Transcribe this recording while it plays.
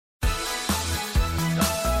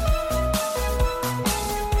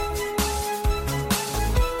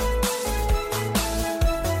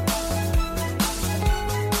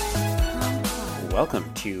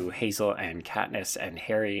welcome to Hazel and Katniss and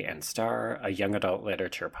Harry and Star, a young adult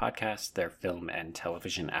literature podcast, their film and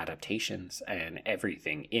television adaptations, and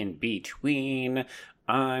everything in between.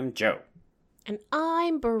 I'm Joe. And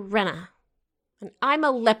I'm Brenna. And I'm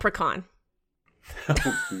a leprechaun.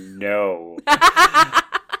 Oh, no. I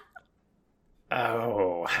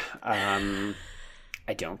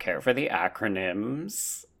don't care for the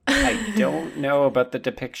acronyms. I don't know about the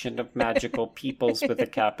depiction of magical peoples with a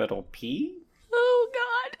capital P. Oh,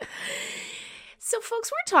 God. So, folks,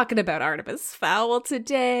 we're talking about Artemis Fowl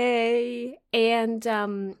today. And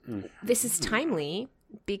this is timely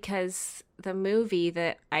because the movie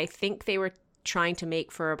that I think they were trying to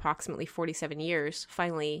make for approximately 47 years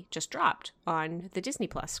finally just dropped on the Disney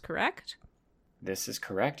Plus, correct? This is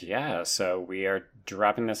correct, yeah. So we are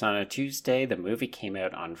dropping this on a Tuesday. The movie came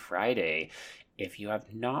out on Friday. If you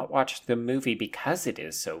have not watched the movie because it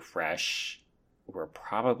is so fresh, we're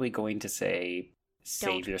probably going to say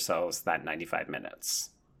save yourselves that 95 minutes.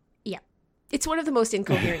 Yeah. It's one of the most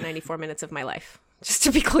incoherent 94 minutes of my life, just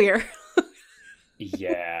to be clear.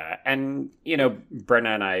 Yeah. And, you know,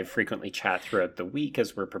 Brenna and I frequently chat throughout the week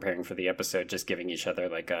as we're preparing for the episode, just giving each other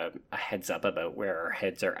like a heads up about where our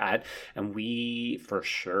heads are at. And we for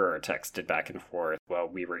sure texted back and forth while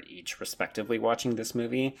we were each respectively watching this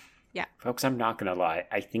movie. Yeah. Folks, I'm not going to lie.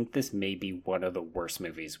 I think this may be one of the worst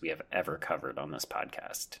movies we have ever covered on this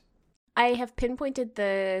podcast. I have pinpointed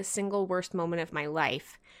the single worst moment of my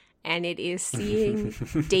life, and it is seeing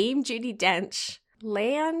Dame Judi Dench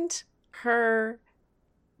land her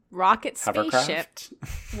rocket spaceship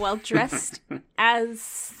while dressed as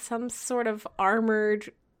some sort of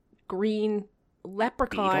armored green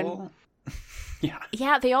leprechaun. Beetle? Yeah.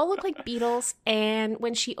 Yeah, they all look like beetles, and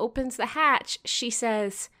when she opens the hatch, she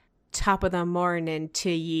says, "Top of the morning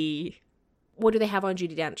to ye." What do they have on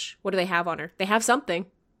Judi Dench? What do they have on her? They have something.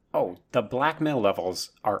 Oh, the blackmail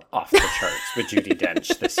levels are off the charts with Judi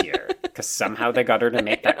Dench this year. Because somehow they got her to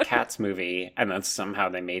make that Cats movie, and then somehow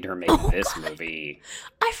they made her make this movie.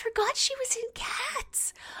 I forgot she was in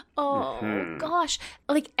Cats. Oh, gosh.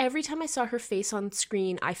 Like, every time I saw her face on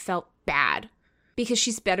screen, I felt bad. Because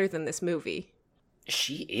she's better than this movie.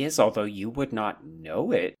 She is, although you would not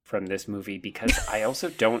know it from this movie, because I also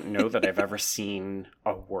don't know that I've ever seen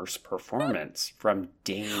a worse performance from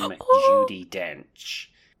Dame Judi Dench.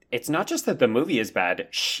 It's not just that the movie is bad,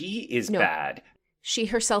 she is bad. She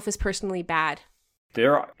herself is personally bad.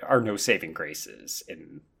 There are no saving graces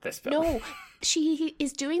in this film. No, she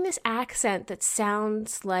is doing this accent that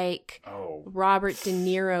sounds like Robert De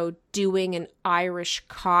Niro doing an Irish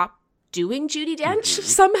cop doing Judi Dench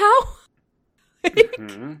somehow.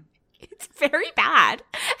 It's very bad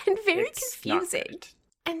and very confusing.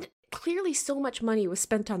 And clearly so much money was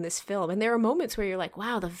spent on this film. And there are moments where you're like,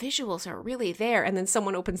 wow, the visuals are really there. And then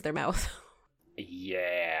someone opens their mouth.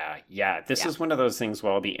 Yeah. This is one of those things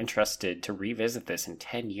where I'll be interested to revisit this in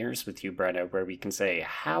 10 years with you, Brenna, where we can say,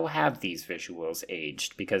 how have these visuals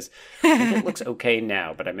aged? Because I think it looks okay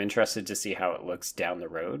now, but I'm interested to see how it looks down the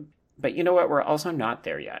road. But you know what? We're also not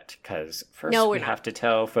there yet, because first we have to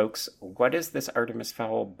tell folks, what is this Artemis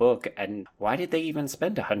Fowl book, and why did they even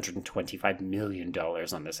spend $125 million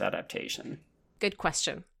on this adaptation? Good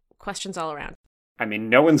question. Questions all around. I mean,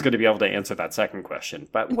 no one's going to be able to answer that second question,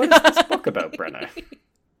 but what is this book about, Brenna?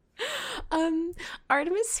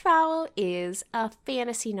 Artemis Fowl is a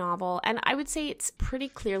fantasy novel, and I would say it's pretty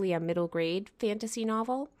clearly a middle grade fantasy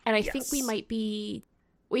novel. And I think we might be...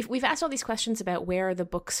 We've asked all these questions about where are the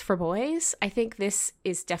books for boys. I think this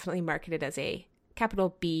is definitely marketed as a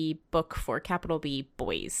capital B book for capital B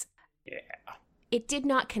boys. Yeah. It did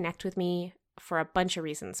not connect with me for a bunch of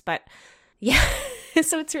reasons, but yeah.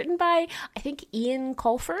 So it's written by, I think, Ian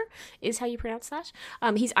Colfer is how you pronounce that.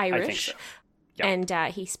 He's Irish. I think so. Yep.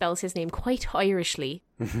 And he spells his name quite Irishly.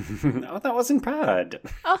 Oh, that wasn't bad.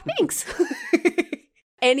 Oh, thanks.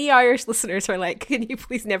 Any Irish listeners are like, can you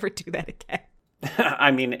please never do that again? I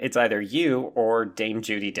mean, it's either you or Dame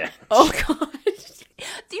Judi Dench. Oh, God.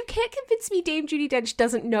 You can't convince me Dame Judi Dench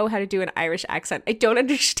doesn't know how to do an Irish accent. I don't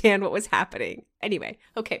understand what was happening. Anyway,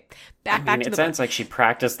 okay. Back to the book. It sounds like she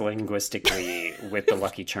practiced linguistically with the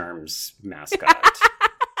Lucky Charms mascot.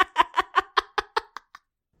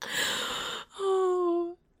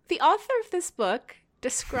 Oh. The author of this book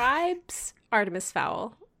describes Artemis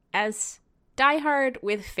Fowl as Die Hard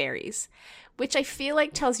with fairies, which I feel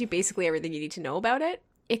like tells you basically everything you need to know about it,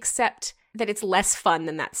 except that it's less fun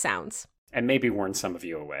than that sounds. And maybe warn some of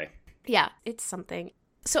you away. Yeah, it's something.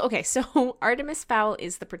 So Artemis Fowl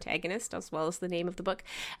is the protagonist, as well as the name of the book,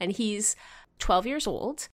 and he's 12 years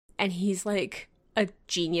old, and he's like a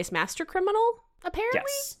genius master criminal, apparently.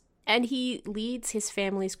 Yes. and he leads his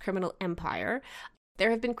family's criminal empire. There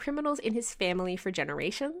have been criminals in his family for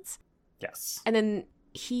generations. Yes. And then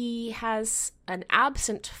he has an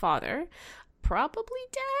absent father, probably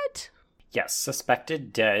dead. Yes,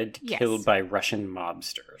 suspected dead, Yes. killed by Russian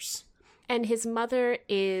mobsters. And his mother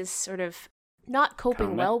is sort of not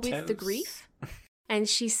coping well with the Comatose? grief. And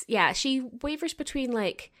she wavers between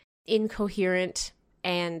like incoherent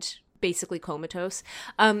and basically comatose.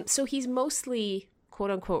 So he's mostly quote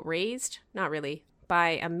unquote raised, not really,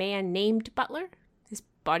 by a man named Butler. His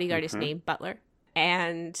bodyguard is named Butler.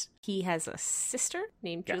 And he has a sister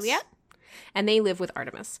named Yes. Juliet. And they live with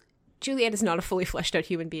Artemis. Juliet is not a fully fleshed out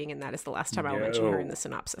human being, and that is the last time I'll mention her in the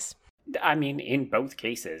synopsis. I mean, in both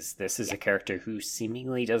cases, this is a character who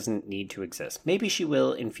seemingly doesn't need to exist. Maybe she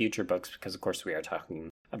will in future books, because of course we are talking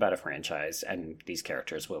about a franchise, and these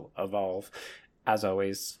characters will evolve. As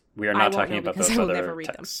always, we are not talking about those other never read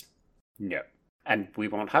texts. No. And we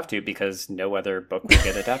won't have to, because no other book will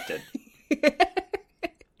get adapted.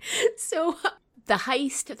 So the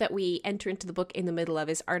heist that we enter into the book in the middle of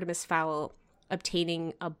is Artemis Fowl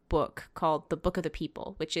obtaining a book called The Book of the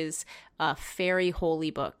People, which is a fairy holy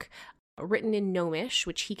book written in Gnomish,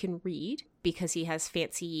 which he can read because he has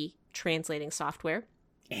fancy translating software.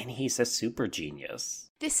 And he's a super genius.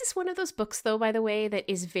 This is one of those books, though, by the way, that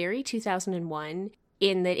is very 2001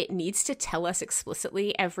 in that it needs to tell us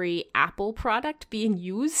explicitly every Apple product being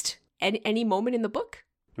used at any moment in the book.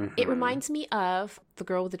 It reminds me of The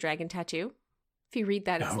Girl with the Dragon Tattoo. If you read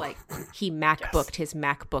that, it's like, he MacBooked his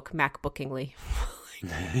MacBook MacBookingly.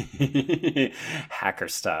 Hacker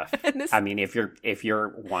stuff. This... I mean, if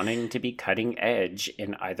you're wanting to be cutting edge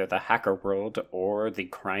in either the hacker world or the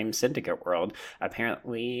crime syndicate world,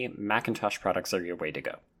 apparently Macintosh products are your way to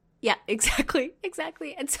go. Yeah, exactly.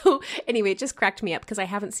 And so, anyway, it just cracked me up because I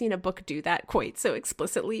haven't seen a book do that quite so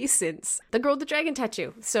explicitly since The Girl with the Dragon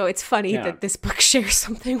Tattoo. So it's funny that this book shares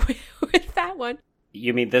something with that one.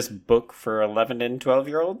 You mean this book for 11 and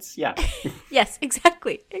 12-year-olds? Yeah. Yes,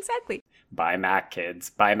 exactly. Buy Mac,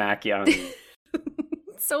 kids. Buy Mac young.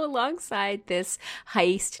 So alongside this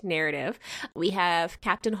heist narrative, we have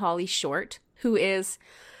Captain Holly Short, who is...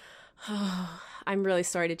 I'm really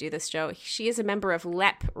sorry to do this, Joe. She is a member of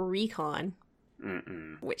LEP Recon,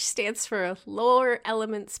 which stands for Lower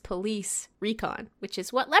Elements Police Recon, which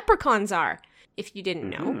is what leprechauns are, if you didn't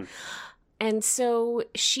know. And so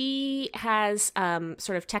she has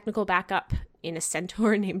sort of technical backup in a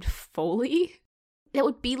centaur named Foley. That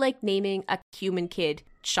would be like naming a human kid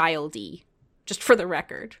Childy, just for the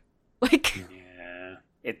record. Like, yeah,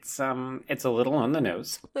 it's a little on the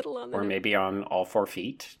nose, or maybe on all 4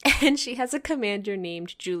 feet. And she has a commander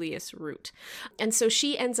named Julius Root, and so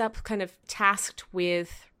she ends up kind of tasked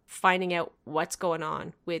with finding out what's going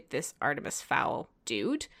on with this Artemis Fowl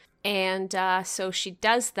dude. And so she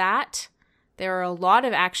does that. There are a lot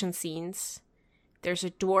of action scenes. There's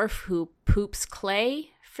a dwarf who poops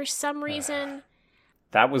clay for some reason.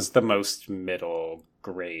 That was the most middle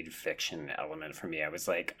grade fiction element for me. I was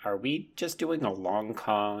like, are we just doing a long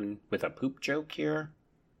con with a poop joke here?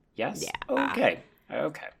 Yes? Yeah.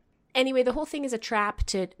 Okay. Anyway, the whole thing is a trap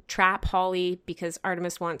to trap Holly because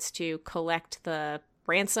Artemis wants to collect the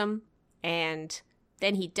ransom, and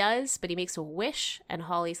then he does, but he makes a wish, and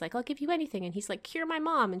Holly's like, I'll give you anything. And he's like, cure my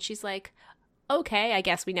mom. And she's like, okay, I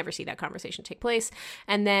guess we never see that conversation take place.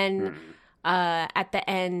 And then at the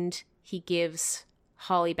end, he gives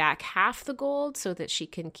Holly back half the gold so that she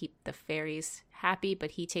can keep the fairies happy,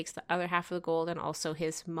 but he takes the other half of the gold, and also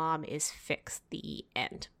his mom is fixed. The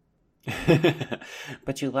end.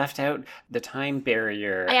 But you left out the time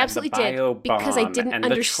barrier. I absolutely and the bio did because I didn't and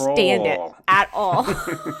understand it at all.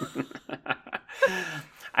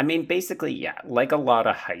 I mean, basically, yeah, like a lot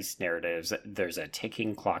of heist narratives, there's a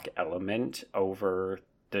ticking clock element over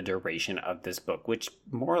the duration of this book, which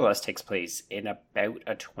more or less takes place in about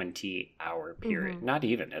a 20-hour period. Not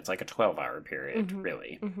even. It's like a 12-hour period,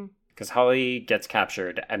 really. Because Holly gets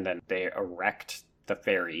captured, and then they erect the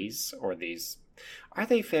fairies, or these... Are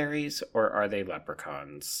they fairies, or are they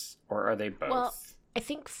leprechauns? Or are they both? Well, I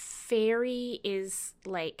think fairy is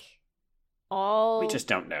like all... We just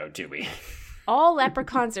don't know, do we? All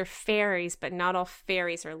leprechauns are fairies, but not all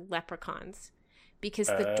fairies are leprechauns. Because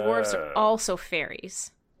the dwarves are also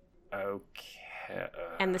fairies. Okay.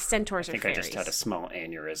 And the centaurs are fairies. I think I just had a small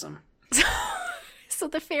aneurysm. So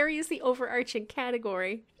the fairy is the overarching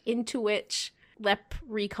category into which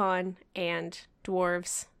recon and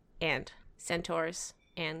dwarves and centaurs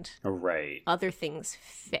and other things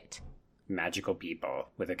fit. Magical people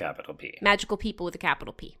with a capital P. Magical people with a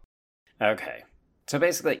capital P. Okay. So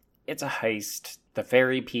basically, it's a heist. The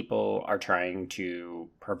fairy people are trying to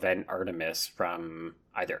prevent Artemis from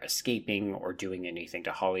either escaping or doing anything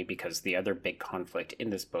to Holly, because the other big conflict in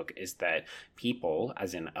this book is that people,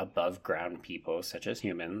 as in above ground people such as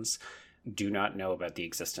humans, do not know about the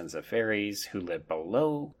existence of fairies who live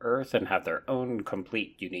below Earth and have their own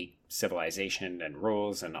complete unique civilization and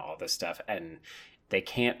rules and all this stuff, and they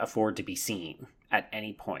can't afford to be seen at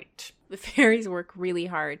any point. The fairies work really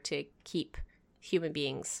hard to keep human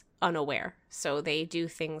beings unaware, so they do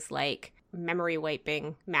things like memory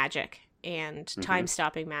wiping magic and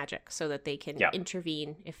time-stopping magic so that they can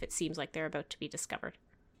intervene if it seems like they're about to be discovered.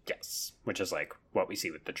 Yes, which is like what we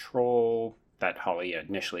see with the troll that Holly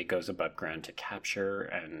initially goes above ground to capture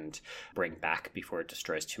and bring back before it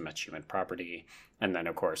destroys too much human property. And then,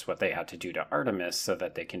 of course, what they had to do to Artemis so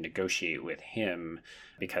that they can negotiate with him,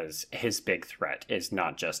 because his big threat is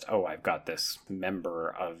not just, oh, I've got this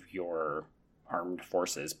member of your armed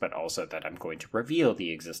forces, but also that I'm going to reveal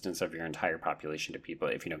the existence of your entire population to people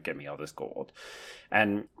if you don't give me all this gold.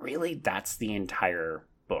 And really, that's the entire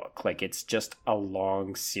book. Like, it's just a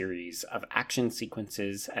long series of action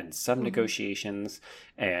sequences and some negotiations,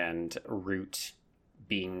 and Root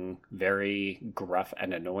being very gruff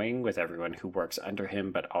and annoying with everyone who works under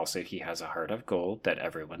him, but also he has a heart of gold that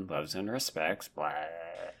everyone loves and respects. Blah.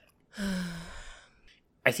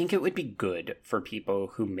 I think it would be good for people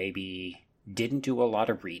who maybe didn't do a lot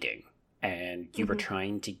of reading and you were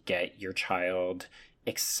trying to get your child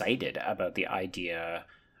excited about the idea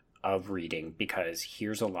of reading, because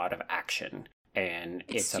here's a lot of action and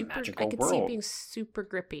it's a magical world. I could see it being super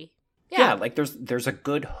grippy. Yeah, like there's a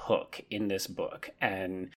good hook in this book.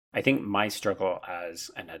 And I think my struggle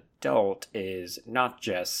as an adult is not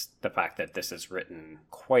just the fact that this is written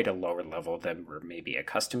quite a lower level than we're maybe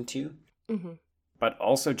accustomed to, but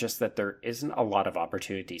also just that there isn't a lot of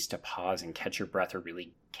opportunities to pause and catch your breath or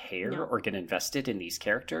really care or get invested in these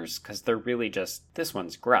characters, because they're really just, this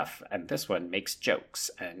one's gruff, and this one makes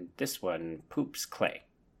jokes, and this one poops clay.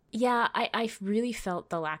 Yeah, I really felt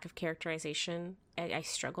the lack of characterization. I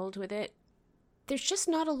struggled with it. There's just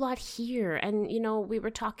not a lot here. And, you know, we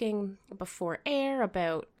were talking before air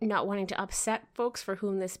about not wanting to upset folks for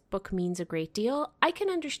whom this book means a great deal. I can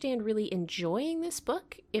understand really enjoying this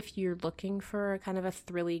book if you're looking for kind of a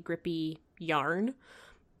thrilly, grippy yarn.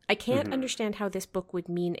 I can't understand how this book would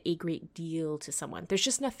mean a great deal to someone. There's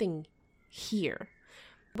just nothing here.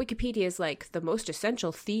 Wikipedia is like, the most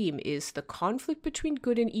essential theme is the conflict between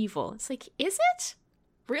good and evil. It's like, is it?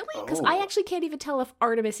 Really? Because I actually can't even tell if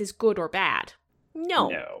Artemis is good or bad.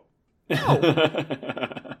 No.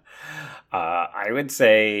 I would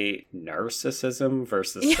say narcissism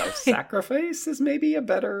versus self-sacrifice is maybe a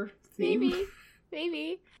better theme.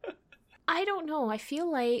 Maybe. I don't know. I feel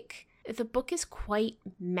like the book is quite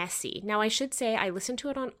messy. Now, I should say I listened to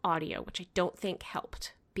it on audio, which I don't think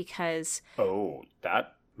helped, because... Oh,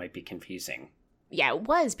 that might be confusing. Yeah, it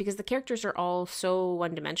was, because the characters are all so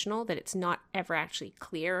one-dimensional that it's not ever actually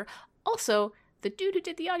clear. Also, the dude who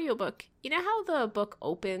did the audiobook, you know how the book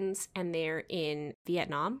opens and they're in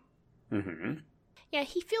Vietnam? Yeah,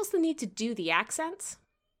 he feels the need to do the accents.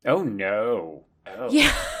 Oh, no. Oh.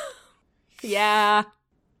 Yeah. Yeah.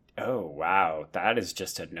 Oh, wow. That is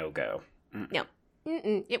just a no-go. No.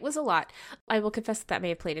 It was a lot. I will confess that may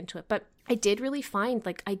have played into it, but I did really find,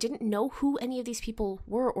 like, I didn't know who any of these people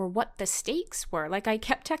were or what the stakes were. Like, I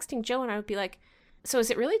kept texting Joe and I would be like, so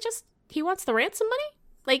is it really just he wants the ransom money?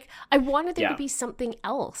 Like, I wanted there to be something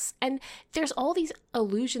else. And there's all these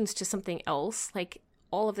allusions to something else, like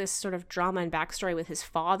all of this sort of drama and backstory with his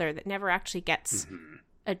father that never actually gets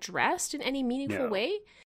addressed in any meaningful way,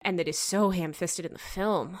 and that is so ham-fisted in the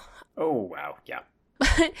film. Oh, wow. Yeah.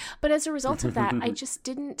 But as a result of that, I just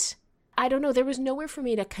didn't, I don't know, there was nowhere for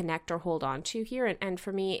me to connect or hold on to here. And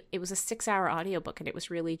for me, it was a 6-hour audiobook, and it was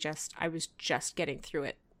really just, I was just getting through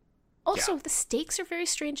it. Also, the stakes are very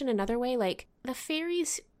strange in another way. Like, the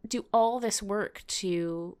fairies do all this work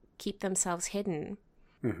to keep themselves hidden.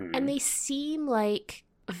 And they seem like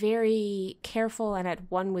very careful and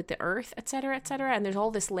at one with the earth, etc., etc. And there's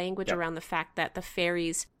all this language around the fact that the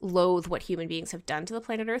fairies loathe what human beings have done to the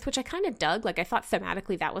planet Earth, which I kind of dug. Like, I thought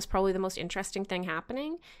thematically that was probably the most interesting thing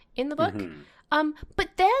happening in the book. But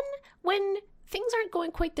then when things aren't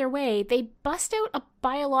going quite their way, they bust out a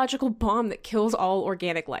biological bomb that kills all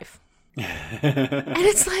organic life. And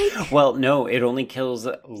it's like... Well, no, it only kills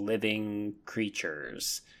living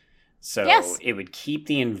creatures. So it would keep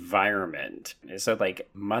the environment. So, like,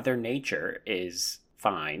 Mother Nature is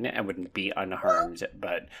fine and wouldn't be unharmed,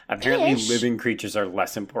 but apparently living creatures are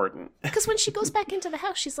less important. Because when she goes back into the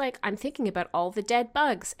house, she's like, I'm thinking about all the dead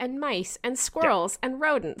bugs and mice and squirrels and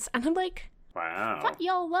rodents. And I'm like, wow. I thought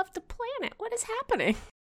y'all loved the planet. What is happening?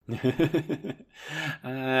 We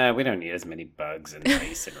don't need as many bugs and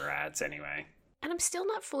mice and rats anyway. And I'm still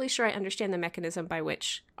not fully sure I understand the mechanism by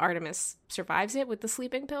which Artemis survives it with the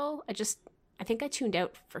sleeping pill. I think I tuned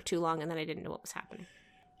out for too long and then I didn't know what was happening.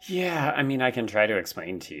 Yeah, I mean, I can try to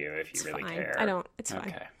explain to you if you really fine. care. I don't. It's fine.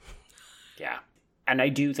 Okay. Yeah. And I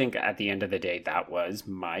do think at the end of the day, that was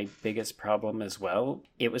my biggest problem as well.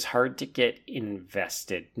 It was hard to get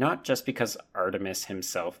invested, not just because Artemis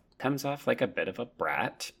himself comes off like a bit of a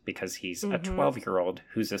brat, because he's a 12-year-old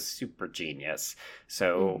who's a super genius.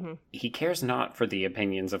 So he cares not for the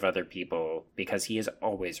opinions of other people because he is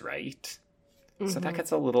always right. So that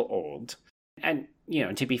gets a little old. And,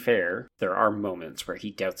 to be fair, there are moments where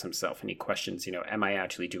he doubts himself and he questions, am I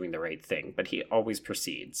actually doing the right thing? But he always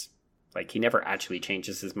proceeds. Like, he never actually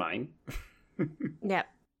changes his mind.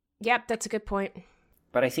 Yep, that's a good point.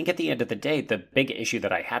 But I think at the end of the day, the big issue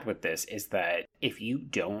that I had with this is that if you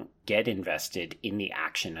don't get invested in the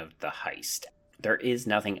action of the heist, there is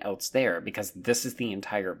nothing else there because this is the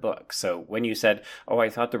entire book. So when you said, I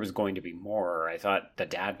thought there was going to be more, or I thought the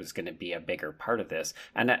dad was going to be a bigger part of this,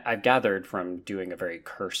 and I've gathered from doing a very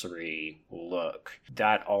cursory look,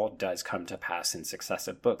 that all does come to pass in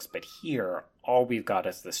successive books. But here, all we've got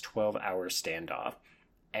is this 12-hour standoff.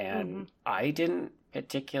 And I didn't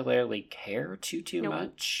particularly care too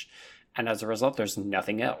much. And as a result, there's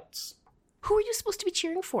nothing else. Who are you supposed to be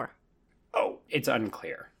cheering for? Oh, it's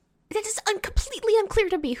unclear. That is completely unclear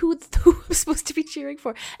to me who I'm supposed to be cheering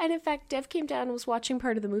for. And in fact, Dev came down and was watching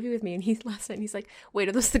part of the movie with me, and last night he's like, wait,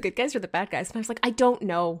 are those the good guys or the bad guys? And I was like, I don't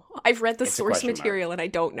know. I've read the source material and I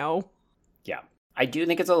don't know. Yeah. I do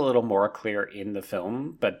think it's a little more clear in the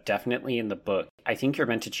film, but definitely in the book. I think you're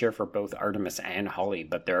meant to cheer for both Artemis and Holly,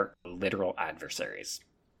 but they're literal adversaries.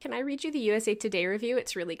 Can I read you the USA Today review?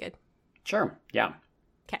 It's really good. Sure, yeah.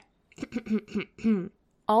 Okay.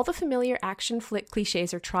 All the familiar action flick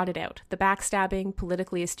cliches are trotted out. The backstabbing,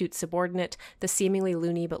 politically astute subordinate, the seemingly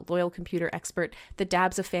loony but loyal computer expert, the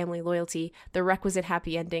dabs of family loyalty, the requisite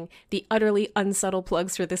happy ending, the utterly unsubtle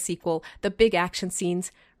plugs for the sequel, the big action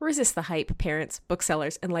scenes. Resist the hype, parents,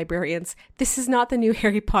 booksellers, and librarians. This is not the new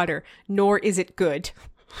Harry Potter, nor is it good.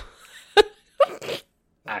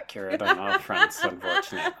 Accurate on all fronts,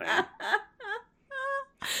 unfortunately.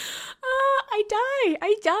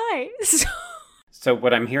 I die. So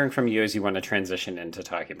what I'm hearing from you is you want to transition into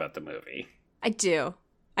talking about the movie. I do.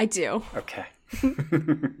 Okay. We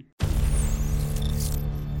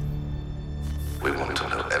want to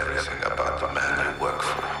know everything about the man you work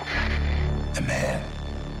for. The man?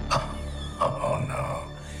 Oh no.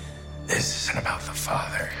 This isn't about the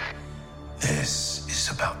father. This is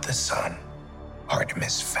about the son,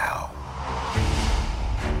 Artemis Fowl.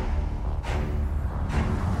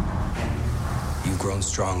 You've grown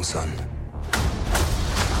strong, son.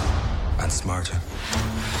 And smarter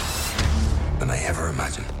than I ever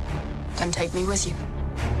imagined. Then take me with you.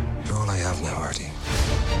 You're all I have now, Artie.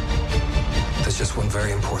 There's just one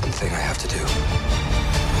very important thing I have to do.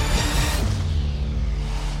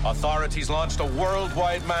 Authorities launched a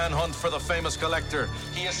worldwide manhunt for the famous collector.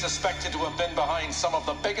 He is suspected to have been behind some of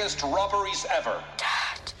the biggest robberies ever.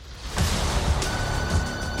 Dad.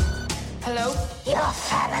 Hello? Your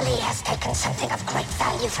family has taken something of great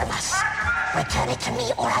value from us. Return it to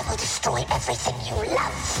me or I will destroy everything you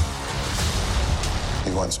love.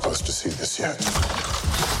 You weren't supposed to see this yet.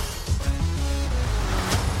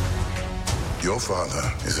 Your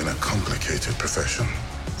father is in a complicated profession.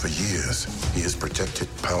 For years, he has protected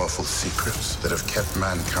powerful secrets that have kept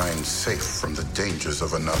mankind safe from the dangers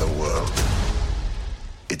of another world.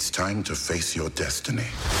 It's time to face your destiny.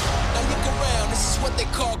 Now look around, this is what they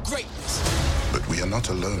call greatness. But we are not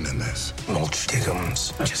alone in this. Mulch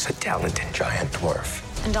Diggum's just a talented giant dwarf.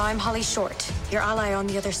 And I'm Holly Short, your ally on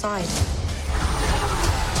the other side.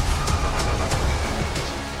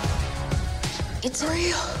 It's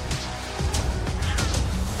real.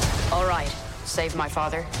 All right, save my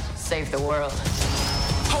father, save the world.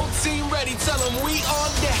 Whole team ready, tell them we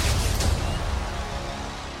on deck.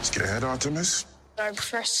 Scared, Artemis? I'm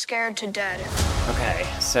first scared to death. Okay,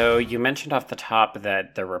 so you mentioned off the top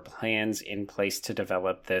that there were plans in place to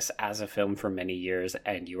develop this as a film for many years,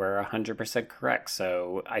 and you are 100% correct.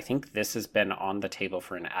 So I think this has been on the table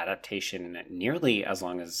for an adaptation nearly as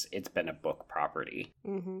long as it's been a book property.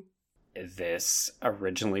 Mm-hmm. This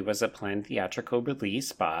originally was a planned theatrical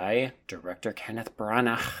release by director Kenneth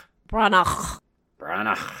Branagh. Branagh.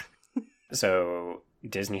 So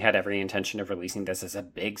Disney had every intention of releasing this as a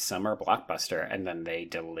big summer blockbuster, and then they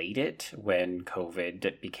delayed it when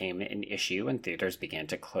COVID became an issue and theaters began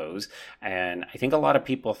to close. And I think a lot of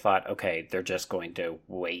people thought, okay, they're just going to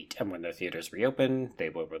wait, and when their theaters reopen, they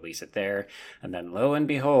will release it there. And then lo and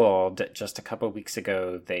behold, just a couple weeks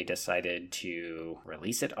ago, they decided to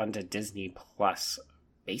release it onto Disney Plus,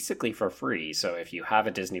 basically for free. So if you have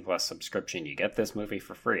a Disney Plus subscription, you get this movie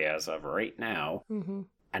for free as of right now. Mm-hmm.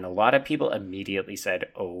 And a lot of people immediately said,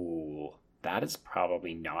 oh, that is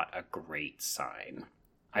probably not a great sign.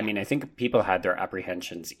 I mean, I think people had their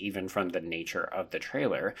apprehensions even from the nature of the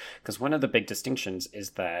trailer, because one of the big distinctions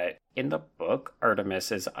is that in the book,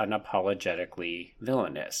 Artemis is unapologetically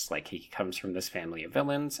villainous. Like, he comes from this family of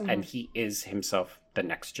villains, and he is himself the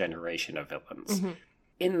next generation of villains. Mm-hmm.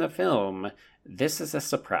 In the film, this is a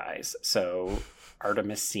surprise. So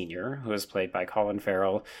Artemis Sr., who is played by Colin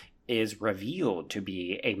Farrell, is revealed to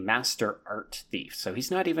be a master art thief. So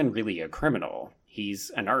he's not even really a criminal.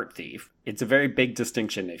 He's an art thief. It's a very big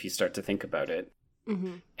distinction if you start to think about it.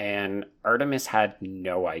 Mm-hmm. And Artemis had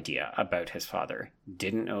no idea about his father.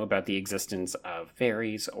 Didn't know about the existence of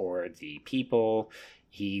fairies or the people.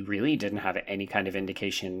 He really didn't have any kind of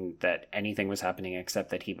indication that anything was happening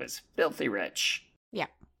except that he was filthy rich. Yeah.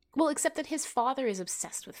 Well, except that his father is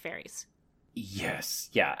obsessed with fairies. Yes.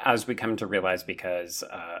 Yeah. As we come to realize, because,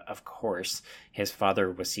 of course, his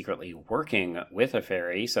father was secretly working with a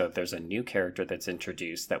fairy. So there's a new character that's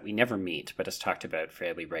introduced that we never meet, but is talked about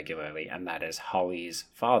fairly regularly. And that is Holly's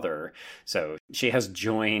father. So she has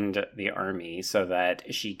joined the army so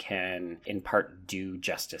that she can, in part, do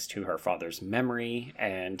justice to her father's memory.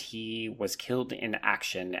 And he was killed in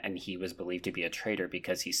action, and he was believed to be a traitor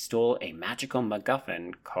because he stole a magical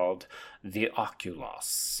MacGuffin called the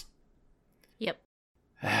Oculos. Yep.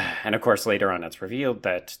 And of course, later on, it's revealed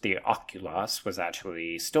that the Oculos was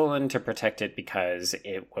actually stolen to protect it because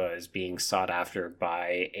it was being sought after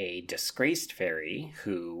by a disgraced fairy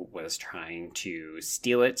who was trying to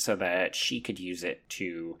steal it so that she could use it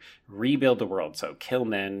to rebuild the world. So kill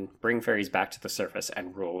men, bring fairies back to the surface,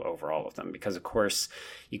 and rule over all of them. Because, of course,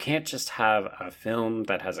 you can't just have a film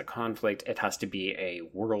that has a conflict. It has to be a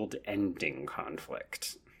world-ending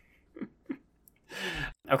conflict.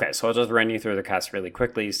 Okay, so I'll just run you through the cast really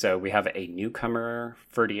quickly. So we have a newcomer,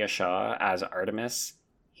 Ferdia Shaw, as Artemis.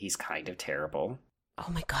 He's kind of terrible. Oh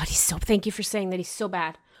my god, thank you for saying that, he's so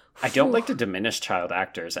bad. I don't like to diminish child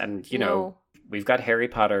actors. And, you know, we've got Harry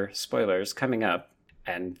Potter, spoilers, coming up.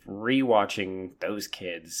 And rewatching those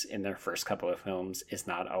kids in their first couple of films is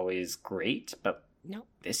not always great. But no,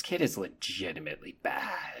 this kid is legitimately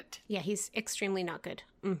bad. Yeah, he's extremely not good.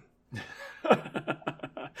 Mm.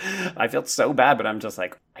 I felt so bad, but I'm just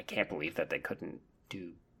like, I can't believe that they couldn't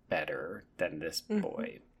do better than this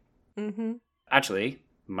boy. Mm-hmm. Actually,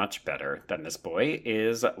 much better than this boy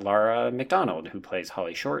is Laura McDonald, who plays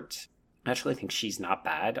Holly Short. I actually think she's not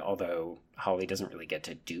bad, although Holly doesn't really get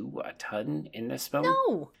to do a ton in this film.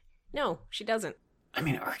 No, she doesn't. I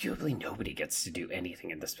mean, arguably nobody gets to do anything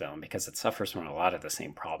in this film because it suffers from a lot of the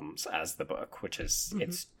same problems as the book, which is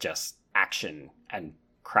it's just action and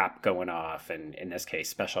crap going off, and in this case,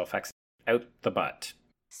 special effects out the butt.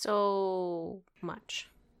 So much.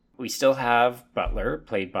 We still have Butler,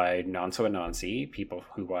 played by Nonso Anansi. People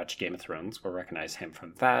who watch Game of Thrones will recognize him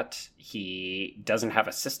from that. He doesn't have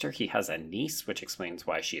a sister. He has a niece, which explains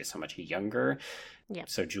why she is so much younger. Yep.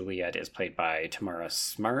 So Juliet is played by Tamara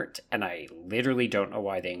Smart, and I literally don't know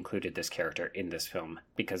why they included this character in this film,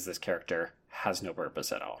 because this character has no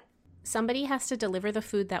purpose at all. Somebody has to deliver the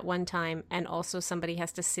food that one time, and also somebody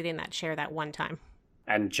has to sit in that chair that one time.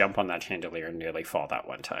 And jump on that chandelier and nearly fall that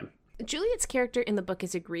one time. Juliet's character in the book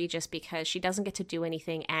is egregious because she doesn't get to do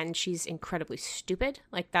anything, and she's incredibly stupid.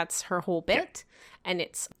 Like, that's her whole bit. Yeah. And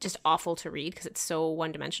it's just awful to read because it's so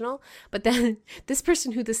one-dimensional. But then this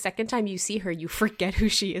person who the second time you see her, you forget who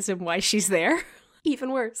she is and why she's there.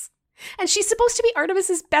 Even worse. And she's supposed to be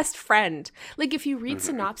Artemis's best friend. Like, if you read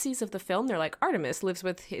synopses of the film, they're like, Artemis lives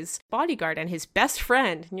with his bodyguard and his best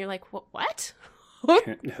friend. And you're like, what?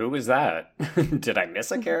 Who is that? Did I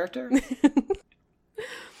miss a character?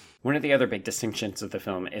 One of the other big distinctions of the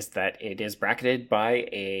film is that it is bracketed by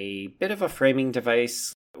a bit of a framing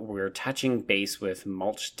device. We're touching base with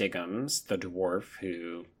Mulch Diggums, the dwarf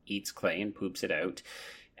who eats clay and poops it out.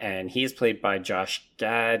 And he is played by Josh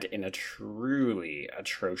Gad in a truly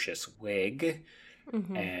atrocious wig.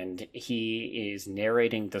 Mm-hmm. And he is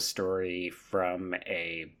narrating the story from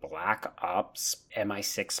a Black Ops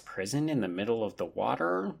MI6 prison in the middle of the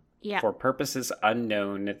water. Yeah. For purposes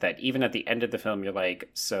unknown, that even at the end of the film, you're like,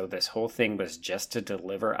 so this whole thing was just to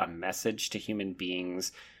deliver a message to human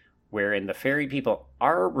beings wherein the fairy people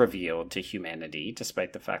are revealed to humanity,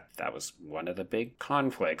 despite the fact that was one of the big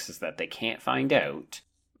conflicts, is that they can't find out.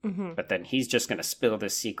 Mm-hmm. But then he's just going to spill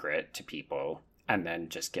this secret to people and then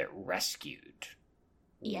just get rescued.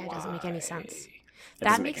 Yeah, it doesn't make any sense. It That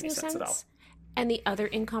doesn't makes make any no sense at all. sense. And the other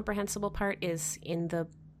incomprehensible part is in the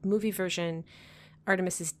movie version,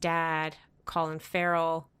 Artemis's dad, Colin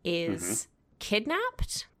Farrell, is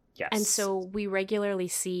kidnapped. Yes. And so we regularly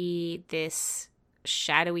see this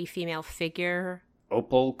shadowy female figure.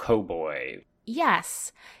 Opal Cowboy.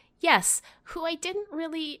 Yes, who I didn't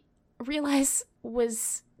really realize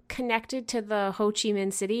was connected to the Ho Chi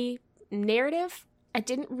Minh City narrative. I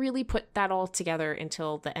didn't really put that all together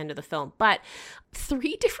until the end of the film. But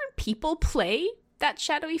 3 different people play that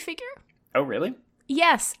shadowy figure. Oh, really?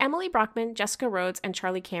 Yes, Emily Brockman, Jessica Rhodes, and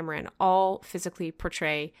Charlie Cameron all physically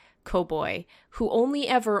portray Cowboy, who only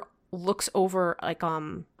ever looks over like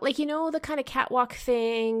you know the kind of catwalk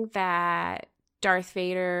thing that Darth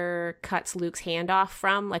Vader cuts Luke's hand off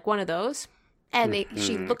from, like one of those. And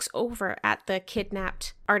she looks over at the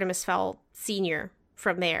kidnapped Artemis Fowl Sr.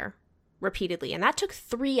 from there repeatedly. And that took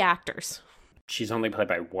 3 actors. She's only played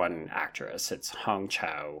by one actress. It's Hong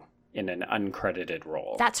Chow in an uncredited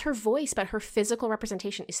role. That's her voice, but her physical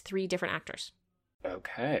representation is 3 different actors.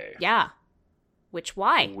 Okay. Yeah.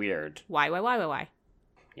 Why? Weird. Why?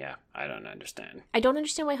 Yeah, I don't understand. I don't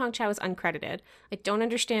understand why Hong Chow is uncredited. I don't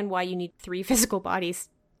understand why you need 3 physical bodies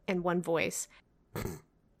and 1 voice.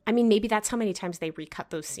 I mean, maybe that's how many times they recut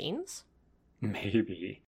those scenes.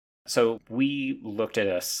 Maybe. So we looked at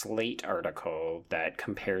a Slate article that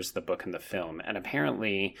compares the book and the film, and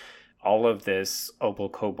apparently all of this Opal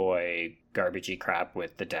Cowboy garbagey crap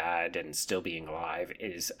with the dad and still being alive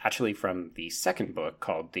is actually from the second book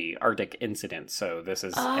called The Arctic Incident. So this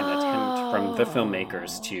is an attempt from the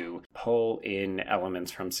filmmakers to pull in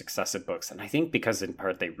elements from successive books. And I think because in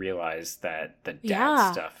part they realized that the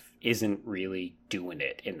dad stuff isn't really doing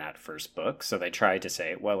it in that first book. So they tried to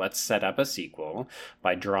say, well, let's set up a sequel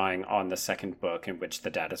by drawing on the second book in which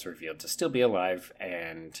the dad is revealed to still be alive,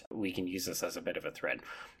 and we can use this as a bit of a thread.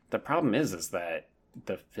 The problem is that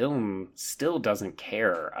the film still doesn't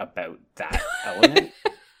care about that element.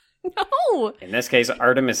 No! In this case,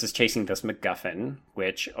 Artemis is chasing this MacGuffin,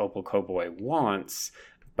 which Opal Cowboy wants,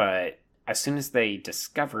 but as soon as they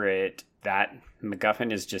discover it, that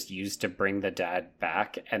MacGuffin is just used to bring the dad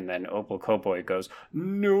back, and then Opal Cowboy goes,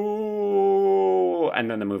 no!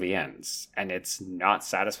 And then the movie ends. And it's not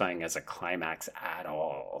satisfying as a climax at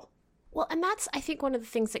all. Well, and that's, I think, one of the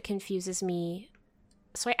things that confuses me.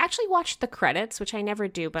 So I actually watched the credits, which I never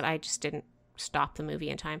do, but I just didn't stop the movie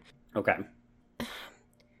in time. Okay.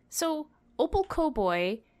 So Opal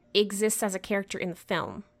Cowboy exists as a character in the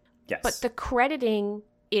film. Yes. But the crediting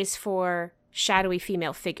is for shadowy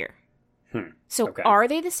female figure. So okay. Are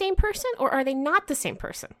they the same person or are they not the same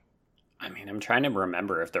person? I mean, I'm trying to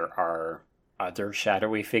remember if there are other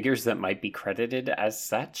shadowy figures that might be credited as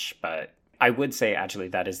such, but I would say actually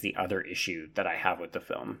that is the other issue that I have with the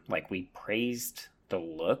film. Like, we praised the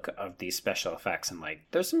look of these special effects, and like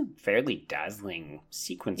there's some fairly dazzling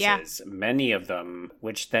sequences, many of them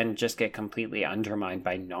which then just get completely undermined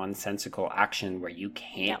by nonsensical action where you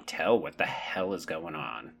can't tell what the hell is going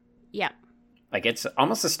on. Yeah. Like, it's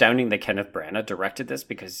almost astounding that Kenneth Branagh directed this,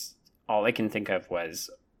 because all I can think of was,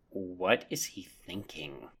 what is he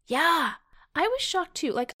thinking? Yeah. I was shocked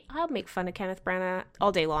too. Like, I'll make fun of Kenneth Branagh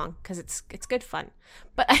all day long because it's good fun.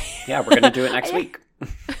 But yeah, we're going to do it next week.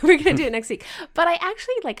 We're going to do it next week. But I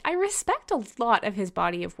actually, I respect a lot of his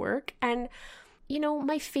body of work. And,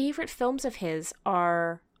 my favorite films of his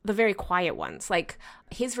are the very quiet ones. Like,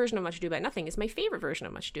 his version of Much Ado About Nothing is my favorite version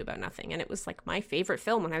of Much Ado About Nothing. And it was, my favorite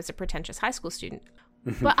film when I was a pretentious high school student.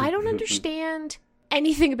 But I don't understand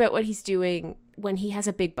anything about what he's doing when he has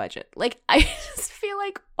a big budget. I just feel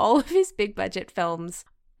like all of his big budget films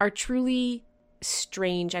are truly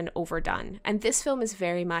strange and overdone. And this film is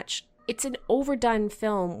very much, it's an overdone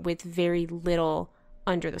film with very little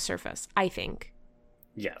under the surface, I think.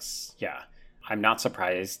 Yes, yeah. I'm not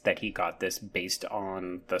surprised that he got this based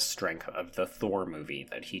on the strength of the Thor movie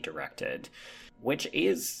that he directed, which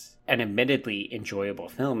is an admittedly enjoyable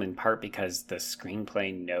film in part because the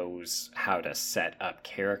screenplay knows how to set up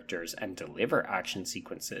characters and deliver action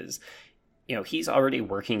sequences. He's already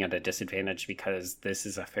working at a disadvantage because this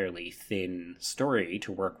is a fairly thin story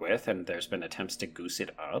to work with, and there's been attempts to goose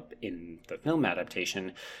it up in the film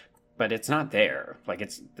adaptation, but it's not there.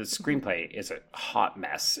 The screenplay is a hot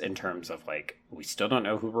mess in terms of, we still don't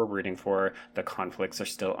know who we're rooting for, the conflicts are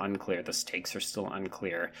still unclear, the stakes are still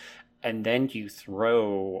unclear, and then you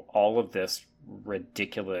throw all of this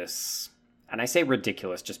ridiculous And I say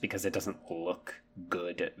ridiculous just because it doesn't look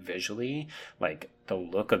good visually. Like, the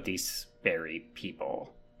look of these fairy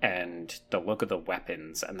people and the look of the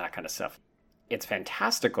weapons and that kind of stuff, it's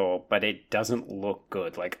fantastical, but it doesn't look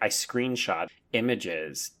good. Like, I screenshot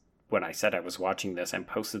images when I said I was watching this and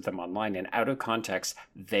posted them online, and out of context,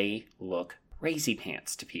 they look crazy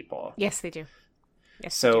pants to people. Yes, they do.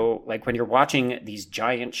 Yes, so, like, when you're watching these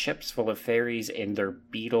giant ships full of fairies in their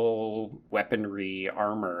beetle weaponry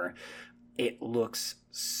armor, it looks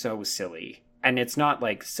so silly. And it's not,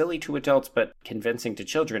 like, silly to adults, but convincing to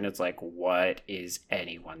children. It's like, what is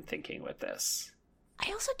anyone thinking with this?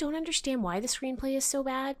 I also don't understand why the screenplay is so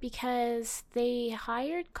bad, because they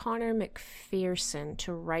hired Connor McPherson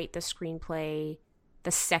to write the screenplay the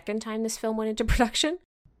second time this film went into production.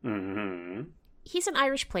 Mm-hmm. He's an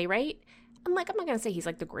Irish playwright. I'm not going to say he's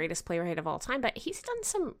like the greatest playwright of all time, but he's done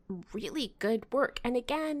some really good work. And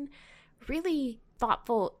again, really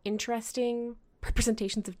thoughtful, interesting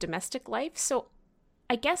representations of domestic life. So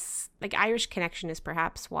I guess like Irish connection is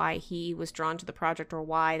perhaps why he was drawn to the project or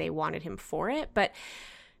why they wanted him for it. But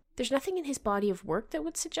there's nothing in his body of work that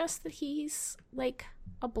would suggest that he's like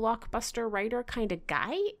a blockbuster writer kind of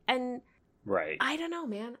guy. And right. I don't know,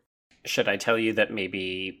 man. Should I tell you that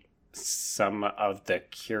maybe some of the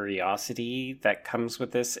curiosity that comes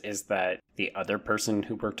with this is that the other person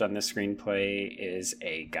who worked on the screenplay is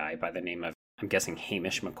a guy by the name of, I'm guessing,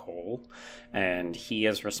 Hamish McColl, and he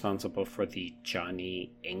is responsible for the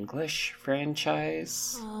Johnny English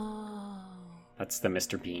franchise. Oh. That's the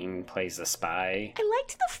Mr. Bean plays a spy. I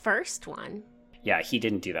liked the first one. Yeah, he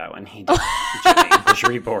didn't do that one. He did Johnny English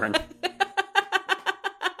Reborn.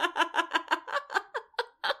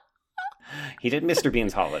 He did Mr.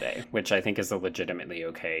 Bean's Holiday, which I think is a legitimately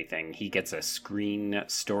okay thing. He gets a screen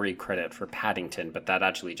story credit for Paddington, but that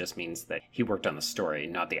actually just means that he worked on the story,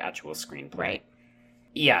 not the actual screenplay. Right.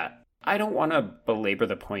 Yeah, I don't want to belabor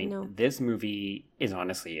the point. No. This movie is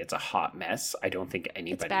honestly, it's a hot mess. I don't think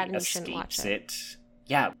anybody escapes it.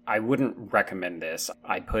 Yeah, I wouldn't recommend this.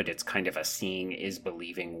 I put it's kind of a seeing is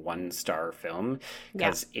believing 1-star film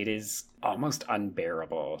because it is almost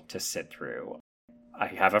unbearable to sit through. I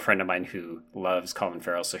have a friend of mine who loves Colin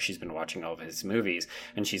Farrell, so she's been watching all of his movies,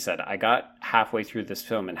 and she said, I got halfway through this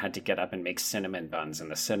film and had to get up and make cinnamon buns, and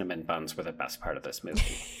the cinnamon buns were the best part of this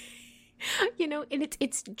movie. You know, and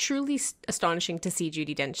it's truly astonishing to see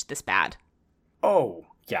Judi Dench this bad. Oh,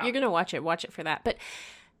 yeah. You're going to watch it for that. But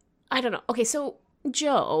I don't know. Okay, so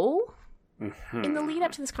Joe, in the lead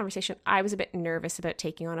up to this conversation, I was a bit nervous about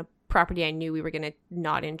taking on a property I knew we were going to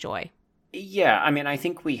not enjoy. Yeah, I mean, I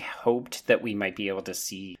think we hoped that we might be able to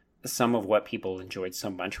see some of what people enjoyed so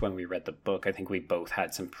much when we read the book. I think we both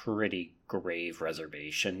had some pretty grave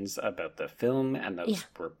reservations about the film, and those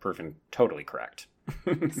were proven totally correct.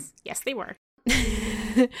 Yes, they were.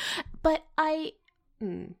 But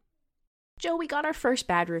Joe, we got our first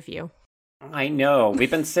bad review. I know. We've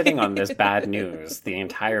been sitting on this bad news the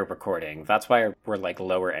entire recording. That's why we're like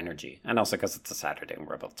lower energy. And also because it's a Saturday and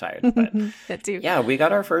we're both tired. But that too. Yeah, we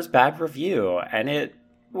got our first bad review. And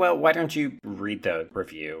well, why don't you read the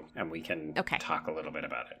review and we can talk a little bit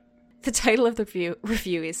about it. The title of the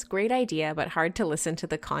review is Great Idea, but Hard to Listen to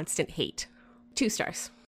the Constant Hate. 2 stars.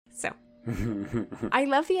 So, I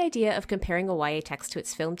love the idea of comparing a YA text to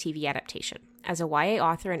its film TV adaptation. As a YA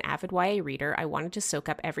author and avid YA reader, I wanted to soak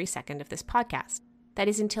up every second of this podcast. That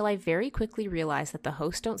is until I very quickly realized that the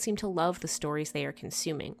hosts don't seem to love the stories they are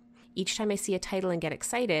consuming. Each time I see a title and get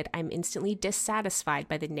excited, I'm instantly dissatisfied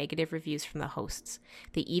by the negative reviews from the hosts.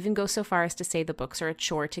 They even go so far as to say the books are a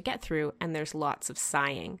chore to get through and there's lots of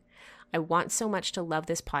sighing. I want so much to love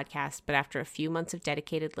this podcast, but after a few months of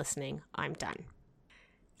dedicated listening, I'm done.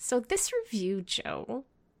 So this review, Joe,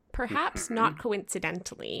 perhaps not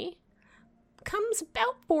coincidentally, comes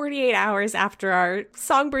about 48 hours after our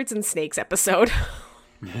Songbirds and Snakes episode.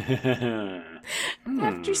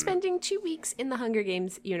 After spending 2 weeks in the Hunger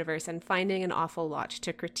Games universe and finding an awful lot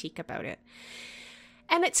to critique about it.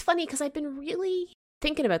 And it's funny because I've been really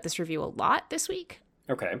thinking about this review a lot this week.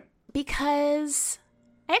 Okay. Because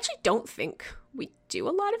I actually don't think we do a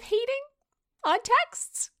lot of hating on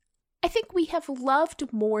texts. I think we have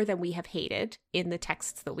loved more than we have hated in the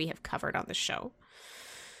texts that we have covered on the show.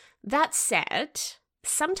 That said,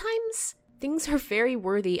 sometimes things are very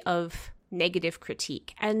worthy of negative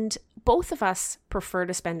critique, and both of us prefer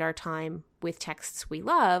to spend our time with texts we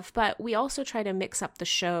love, but we also try to mix up the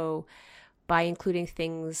show by including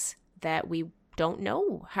things that we don't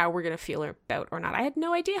know how we're going to feel about or not. I had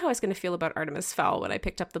no idea how I was going to feel about Artemis Fowl when I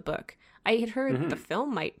picked up the book. I had heard the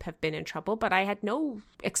film might have been in trouble, but I had no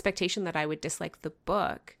expectation that I would dislike the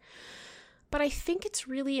book. But I think it's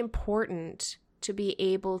really important to be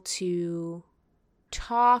able to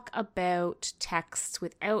talk about texts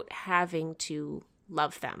without having to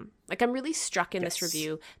love them. Like, I'm really struck in this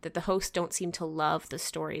review that the hosts don't seem to love the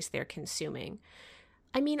stories they're consuming.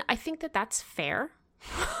 I mean, I think that that's fair.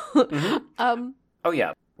 Oh,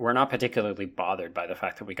 yeah. We're not particularly bothered by the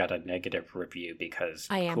fact that we got a negative review because,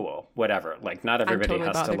 cool, whatever. Like, not everybody totally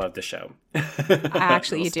has bothered. to love the show.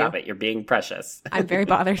 Actually, you do. Stop it. You're being precious. I'm very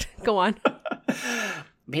bothered. Go on.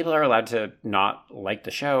 People are allowed to not like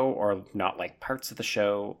the show or not like parts of the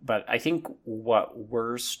show, but I think what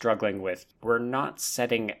we're struggling with, we're not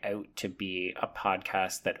setting out to be a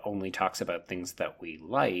podcast that only talks about things that we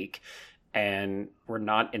like, and we're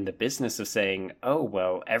not in the business of saying, oh,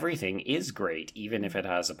 well, everything is great, even if it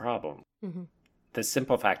has a problem. Mm-hmm. The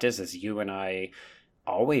simple fact is you and I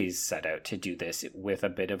always set out to do this with a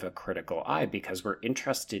bit of a critical eye because we're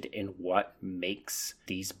interested in what makes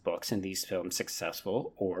these books and these films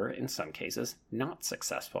successful, or in some cases not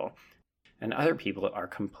successful. And other people are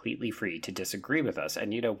completely free to disagree with us.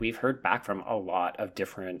 And, you know, we've heard back from a lot of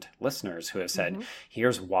different listeners who have said,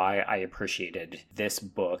 here's why I appreciated this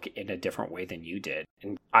book in a different way than you did.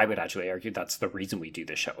 And I would actually argue that's the reason we do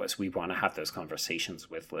the show, is we want to have those conversations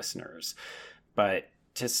with listeners. But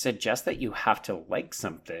to suggest that you have to like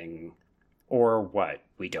something, or what,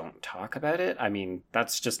 we don't talk about it, I mean,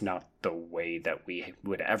 that's just not the way that we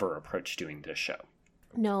would ever approach doing this show.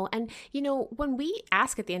 No, and, you know, when we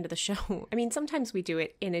ask at the end of the show, I mean, sometimes we do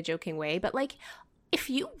it in a joking way, but, like, if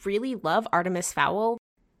you really love Artemis Fowl,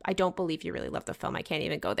 I don't believe you really love the film. I can't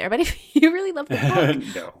even go there. But if you really love the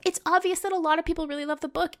book, no. It's obvious that a lot of people really love the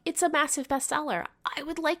book. It's a massive bestseller. I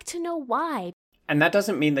would like to know why. And that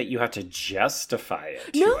doesn't mean that you have to justify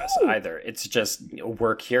it to us either. It's just,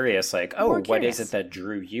 we're curious, like, what is it that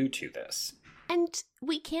drew you to this? And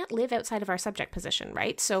we can't live outside of our subject position,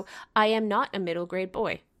 right? So I am not a middle grade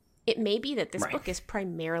boy. It may be that this book is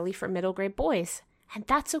primarily for middle grade boys, and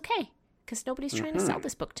that's okay, because nobody's trying to sell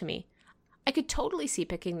this book to me. I could totally see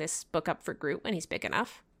picking this book up for Groot when he's big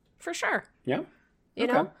enough, for sure. Yeah. You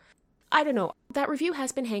know? I don't know. That review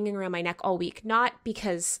has been hanging around my neck all week, not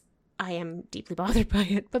because I am deeply bothered by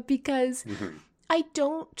it, but because I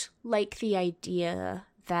don't like the idea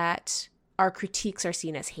that our critiques are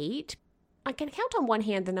seen as hate. I can count on one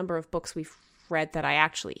hand the number of books we've read that I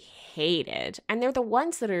actually hated, and they're the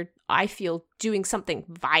ones that are, I feel, doing something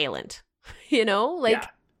violent, you know? Like, yeah,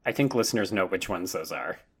 I think listeners know which ones those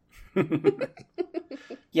are.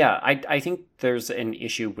 Yeah, I think there's an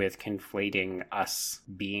issue with conflating us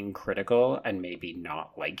being critical and maybe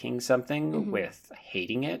not liking something with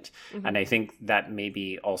hating it. And I think that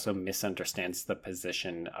maybe also misunderstands the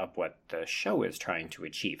position of what the show is trying to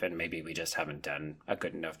achieve. And maybe we just haven't done a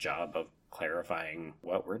good enough job of clarifying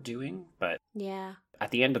what we're doing. But yeah,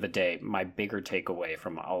 at the end of the day, my bigger takeaway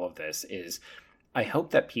from all of this is I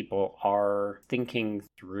hope that people are thinking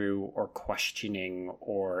through or questioning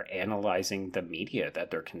or analyzing the media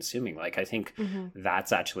that they're consuming. Like, I think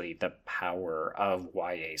that's actually the power of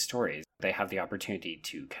YA stories. They have the opportunity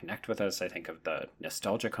to connect with us. I think of the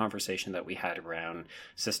nostalgia conversation that we had around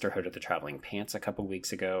Sisterhood of the Traveling Pants a couple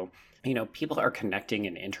weeks ago. You know, people are connecting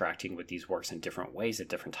and interacting with these works in different ways at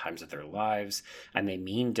different times of their lives, and they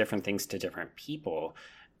mean different things to different people.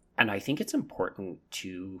 And I think it's important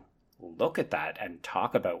to look at that and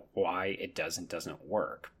talk about why it doesn't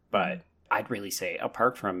work. But I'd really say,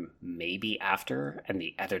 apart from maybe After and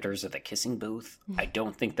the editors of The Kissing Booth, I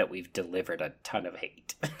don't think that we've delivered a ton of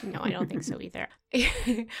hate. No, I don't think so either.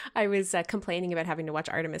 I was complaining about having to watch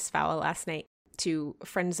Artemis Fowl last night to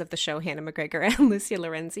friends of the show, Hannah McGregor and Lucia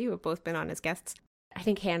Lorenzi, who have both been on as guests. I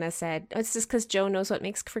think Hannah said, it's just because Joe knows what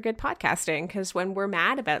makes for good podcasting, because when we're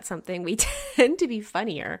mad about something, we tend to be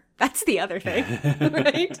funnier. That's the other thing,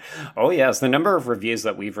 right? Oh, yes. The number of reviews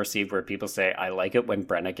that we've received where people say, I like it when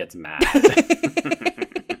Brenna gets mad.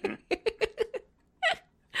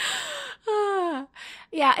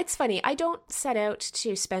 Yeah, it's funny. I don't set out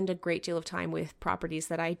to spend a great deal of time with properties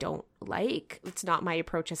that I don't like. It's not my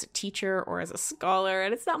approach as a teacher or as a scholar,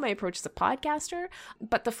 and it's not my approach as a podcaster.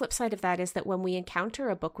 But the flip side of that is that when we encounter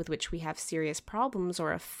a book with which we have serious problems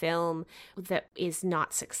or a film that is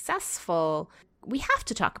not successful, we have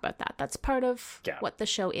to talk about that. That's part of what the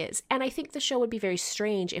show is. And I think the show would be very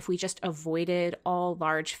strange if we just avoided all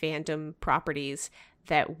large fandom properties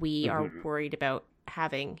that we are worried about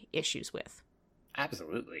having issues with.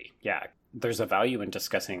 Absolutely. Yeah. There's a value in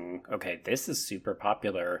discussing, okay, this is super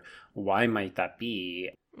popular. Why might that be?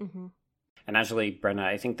 And actually, Brenna,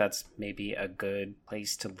 I think that's maybe a good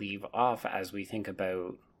place to leave off as we think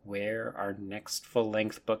about where our next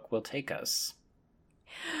full-length book will take us.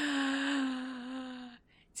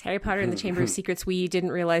 It's Harry Potter and the Chamber of Secrets. We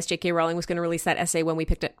didn't realize J.K. Rowling was going to release that essay when we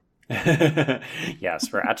picked it.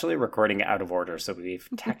 Yes, we're actually recording out of order, so we've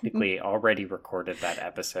technically already recorded that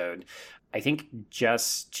episode. I think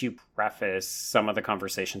just to preface some of the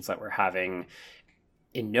conversations that we're having,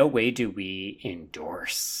 in no way do we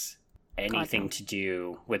endorse anything to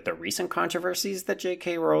do with the recent controversies that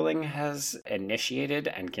J.K. Rowling has initiated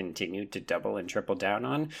and continued to double and triple down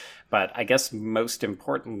on. But I guess most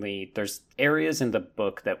importantly, there's areas in the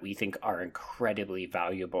book that we think are incredibly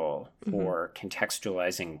valuable for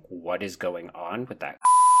contextualizing what is going on with that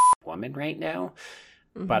woman right now.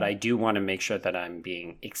 But I do want to make sure that I'm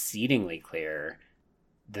being exceedingly clear.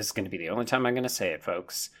 This is going to be the only time I'm going to say it,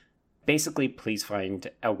 folks. Basically, please find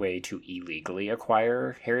a way to illegally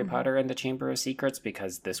acquire Harry Potter and the Chamber of Secrets,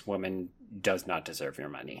 because this woman does not deserve your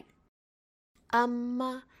money.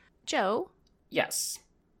 Joe? Yes.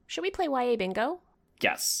 Should we play YA Bingo?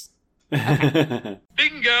 Yes. Okay.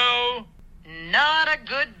 Bingo! Not a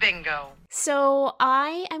good bingo. So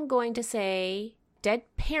I am going to say dead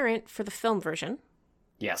parent for the film version.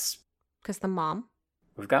 Yes. Because the mom.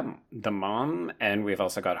 We've got the mom, and we've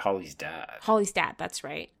also got Holly's dad. Holly's dad, that's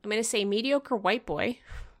right. I'm going to say mediocre white boy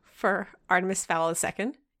for Artemis Fowl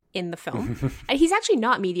II in the film. And he's actually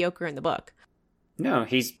not mediocre in the book. No,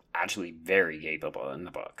 he's actually very capable in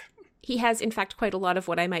the book. He has, in fact, quite a lot of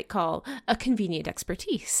what I might call a convenient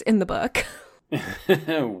expertise in the book.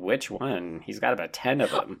 Which one? He's got about 10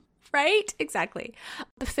 of them. Right? Exactly.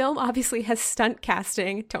 The film obviously has stunt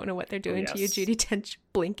casting. Don't know what they're doing to you, Judi Dench.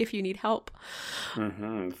 Blink if you need help.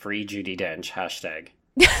 Free Judi Dench. Hashtag.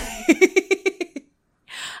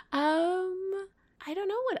 I don't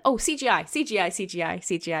know what. Oh, CGI.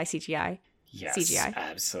 Yes, CGI.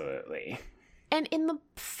 Absolutely. And in the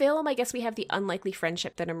film, I guess we have the unlikely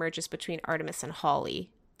friendship that emerges between Artemis and Holly.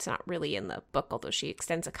 It's not really in the book, although she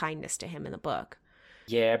extends a kindness to him in the book.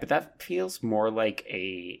 Yeah, but that feels more like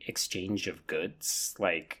a exchange of goods.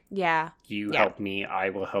 Like, you help me, I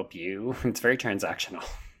will help you. It's very transactional.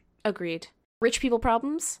 Agreed. Rich people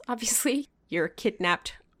problems, obviously. Your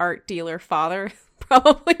kidnapped art dealer father,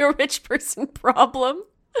 probably a rich person problem.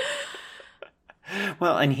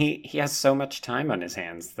 Well, and he has so much time on his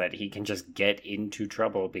hands that he can just get into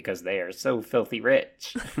trouble because they are so filthy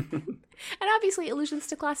rich. And obviously allusions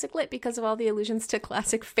to classic lit because of all the allusions to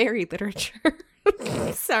classic fairy literature.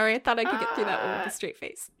 Sorry, I thought I could get through that one with a straight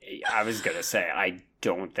face. I was going to say, I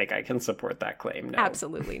don't think I can support that claim, no.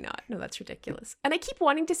 Absolutely not. No, that's ridiculous. And I keep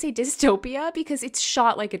wanting to say dystopia because it's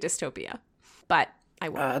shot like a dystopia. But I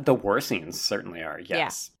won't. The war scenes certainly are,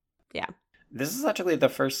 yes. Yeah. This is actually the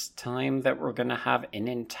first time that we're going to have an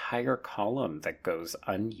entire column that goes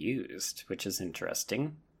unused, which is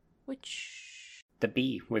interesting. Which? The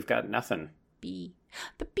B. We've got nothing. B.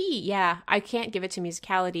 The B, yeah. I can't give it to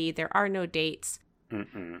musicality. There are no dates.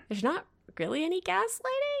 There's not really any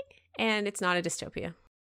gaslighting, and it's not a dystopia.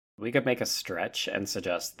 We could make a stretch and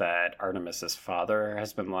suggest that Artemis's father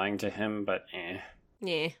has been lying to him, but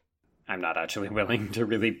Yeah. I'm not actually willing to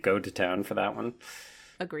really go to town for that one.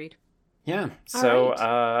 Agreed. Yeah, so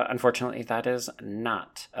unfortunately that is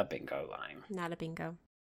not a bingo line. Not a bingo.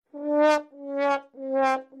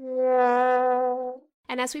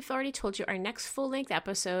 And as we've already told you, our next full-length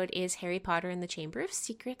episode is Harry Potter and the Chamber of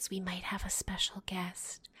Secrets. We might have a special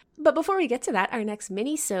guest. But before we get to that, our next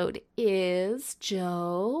mini-sode is,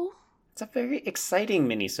 Joe... It's a very exciting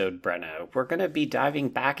mini-sode, Brenna. We're going to be diving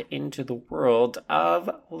back into the world of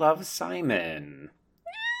Love, Simon.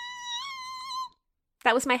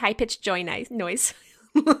 That was my high-pitched joy noise.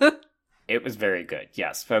 It was very good.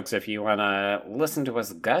 Yes, folks, if you want to listen to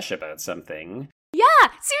us gush about something... Yeah,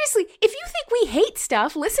 seriously, if you think we hate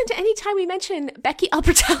stuff, listen to any time we mention Becky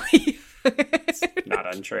Albertalli. It's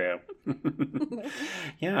not untrue.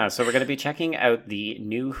 Yeah, so we're going to be checking out the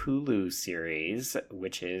new Hulu series,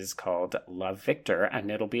 which is called Love, Victor,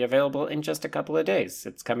 and it'll be available in just a couple of days.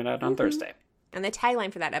 It's coming out on Thursday. And the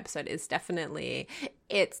tagline for that episode is definitely,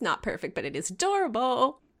 it's not perfect, but it is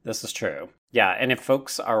adorable. This is true. Yeah, and if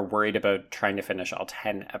folks are worried about trying to finish all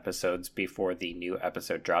 10 episodes before the new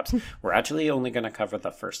episode drops, we're actually only going to cover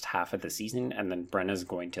the first half of the season, and then Brenna's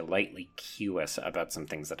going to lightly cue us about some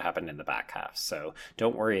things that happened in the back half. So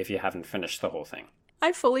don't worry if you haven't finished the whole thing.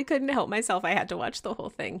 I fully couldn't help myself. I had to watch the whole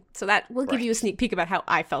thing. So that will give you a sneak peek about how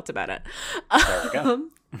I felt about it. There we go.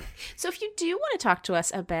 So if you do want to talk to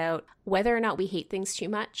us about whether or not we hate things too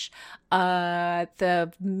much,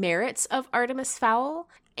 the merits of Artemis Fowl,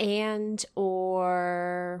 and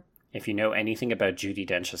or... if you know anything about Judi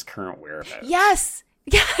Dench's current whereabouts. Yes!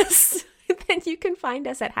 Then you can find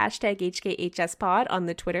us at #HKHSPod on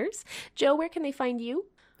the Twitters. Joe, where can they find you?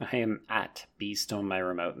 I am at B Stole My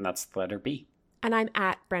Remote, and that's the letter B. And I'm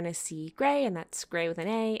at Brenna C. Gray, and that's Gray with an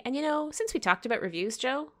A. And since we talked about reviews,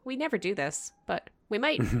 Joe, we never do this, but we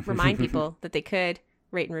might remind people that they could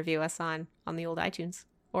rate and review us on the old iTunes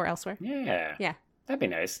or elsewhere. Yeah. Yeah. That'd be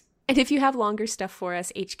nice. And if you have longer stuff for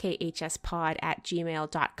us,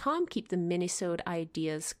 hkhspod@gmail.com. Keep the minisode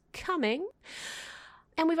ideas coming.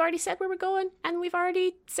 And we've already said where we're going, and we've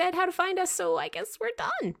already said how to find us, so I guess we're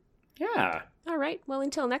done. Yeah. All right. Well,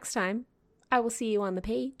 until next time, I will see you on the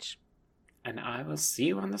page. And I will see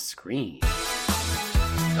you on the screen.